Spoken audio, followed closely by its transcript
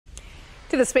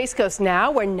To the Space Coast now,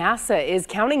 where NASA is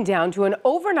counting down to an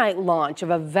overnight launch of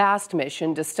a vast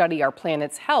mission to study our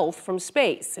planet's health from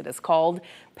space. It is called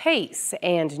PACE,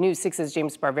 and News 6's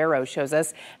James Barbero shows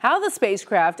us how the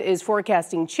spacecraft is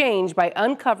forecasting change by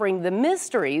uncovering the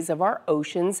mysteries of our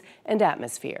oceans and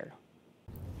atmosphere.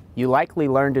 You likely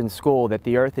learned in school that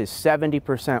the Earth is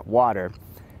 70% water,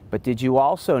 but did you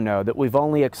also know that we've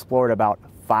only explored about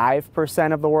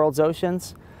 5% of the world's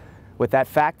oceans? With that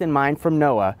fact in mind from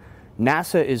NOAA,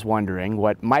 NASA is wondering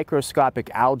what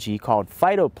microscopic algae called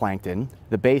phytoplankton,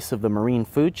 the base of the marine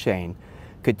food chain,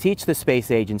 could teach the space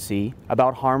agency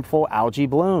about harmful algae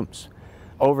blooms.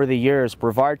 Over the years,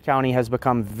 Brevard County has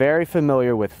become very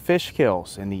familiar with fish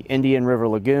kills in the Indian River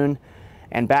Lagoon,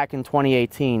 and back in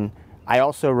 2018, I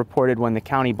also reported when the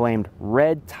county blamed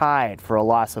red tide for a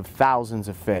loss of thousands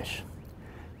of fish.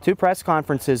 Two press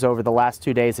conferences over the last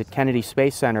 2 days at Kennedy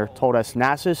Space Center told us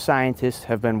NASA's scientists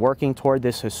have been working toward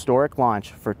this historic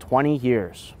launch for 20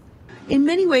 years. In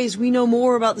many ways, we know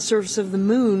more about the surface of the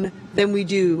moon than we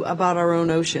do about our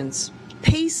own oceans.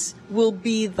 PACE will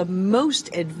be the most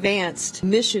advanced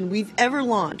mission we've ever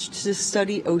launched to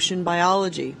study ocean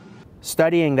biology.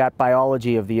 Studying that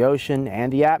biology of the ocean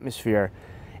and the atmosphere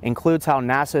includes how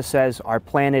NASA says our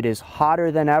planet is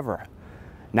hotter than ever.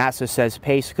 NASA says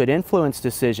PACE could influence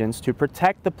decisions to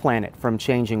protect the planet from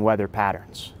changing weather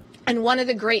patterns. And one of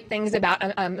the great things about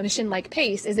a mission like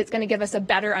PACE is it's going to give us a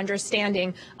better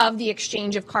understanding of the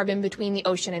exchange of carbon between the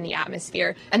ocean and the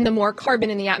atmosphere. And the more carbon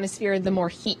in the atmosphere, the more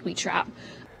heat we trap.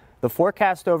 The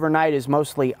forecast overnight is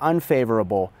mostly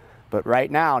unfavorable, but right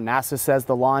now NASA says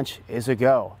the launch is a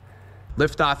go.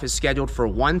 Liftoff is scheduled for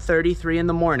 1:33 in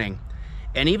the morning,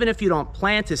 and even if you don't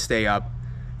plan to stay up,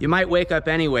 you might wake up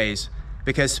anyways,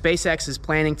 because SpaceX is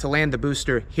planning to land the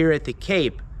booster here at the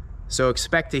Cape, so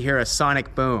expect to hear a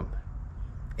sonic boom.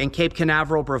 In Cape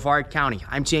Canaveral, Brevard County,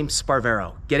 I'm James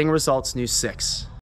Barbero, Getting Results News 6.